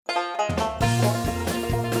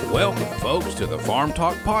Welcome, folks, to the Farm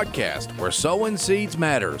Talk Podcast, where sowing seeds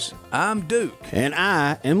matters. I'm Duke. And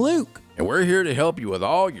I am Luke. And we're here to help you with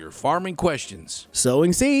all your farming questions.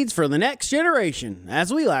 Sowing seeds for the next generation,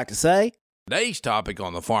 as we like to say. Today's topic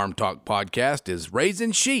on the Farm Talk Podcast is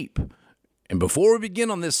raising sheep. And before we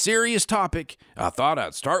begin on this serious topic, I thought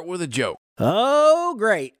I'd start with a joke. Oh,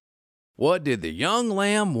 great. What did the young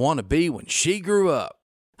lamb want to be when she grew up?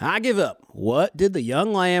 I give up. What did the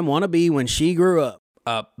young lamb want to be when she grew up?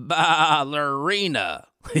 A ballerina.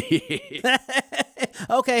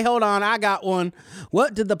 Okay, hold on. I got one.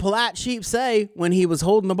 What did the polite sheep say when he was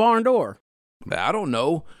holding the barn door? I don't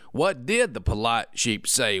know. What did the polite sheep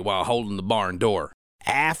say while holding the barn door?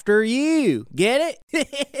 After you. Get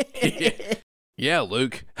it? Yeah,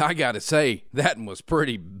 Luke, I gotta say, that one was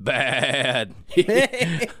pretty bad.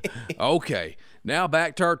 Okay, now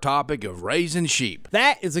back to our topic of raising sheep.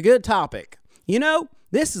 That is a good topic. You know,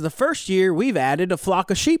 this is the first year we've added a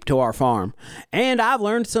flock of sheep to our farm, and I've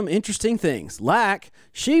learned some interesting things, like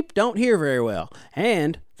sheep don't hear very well,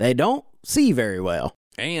 and they don't see very well.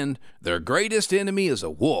 And their greatest enemy is a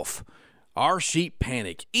wolf. Our sheep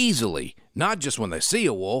panic easily, not just when they see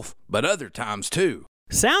a wolf, but other times too.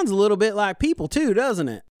 Sounds a little bit like people too, doesn't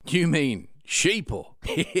it? You mean sheeple.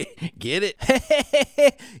 Get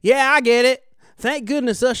it? Yeah, I get it. Thank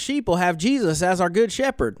goodness us sheeple have Jesus as our good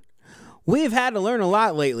shepherd. We've had to learn a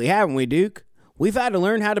lot lately, haven't we, Duke? We've had to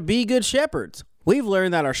learn how to be good shepherds. We've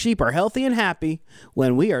learned that our sheep are healthy and happy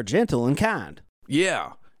when we are gentle and kind.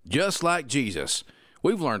 Yeah, just like Jesus.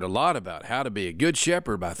 We've learned a lot about how to be a good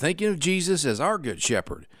shepherd by thinking of Jesus as our good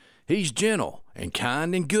shepherd. He's gentle and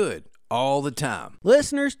kind and good all the time.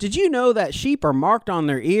 Listeners, did you know that sheep are marked on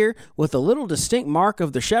their ear with a little distinct mark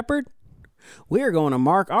of the shepherd? We are going to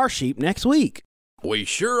mark our sheep next week. We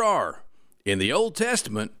sure are. In the Old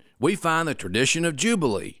Testament, we find the tradition of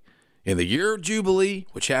Jubilee. In the year of Jubilee,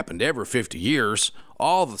 which happened every 50 years,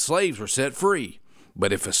 all the slaves were set free.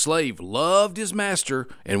 But if a slave loved his master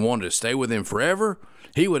and wanted to stay with him forever,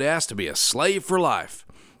 he would ask to be a slave for life.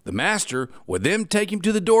 The master would then take him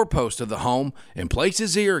to the doorpost of the home and place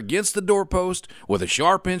his ear against the doorpost. With a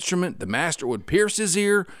sharp instrument, the master would pierce his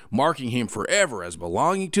ear, marking him forever as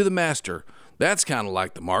belonging to the master. That's kind of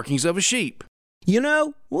like the markings of a sheep. You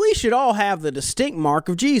know, we should all have the distinct mark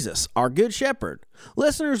of Jesus, our good shepherd.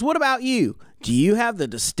 Listeners, what about you? Do you have the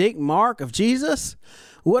distinct mark of Jesus?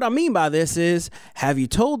 What I mean by this is, have you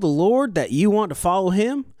told the Lord that you want to follow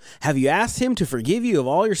him? Have you asked him to forgive you of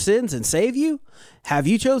all your sins and save you? Have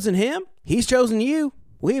you chosen him? He's chosen you.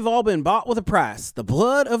 We've all been bought with a price, the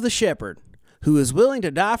blood of the shepherd, who is willing to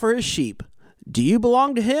die for his sheep. Do you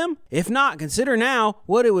belong to him? If not, consider now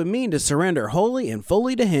what it would mean to surrender wholly and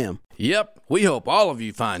fully to him. Yep, we hope all of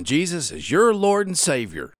you find Jesus as your Lord and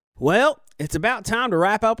Savior. Well, it's about time to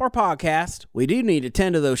wrap up our podcast. We do need to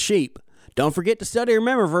tend to those sheep. Don't forget to study a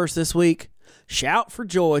remember verse this week. Shout for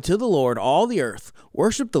joy to the Lord, all the earth.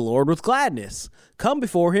 Worship the Lord with gladness. Come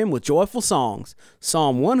before him with joyful songs.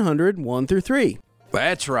 Psalm 100, 1-3.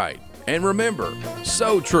 That's right. And remember,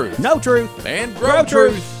 sow truth. Know truth. And grow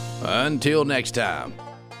truth. Until next time.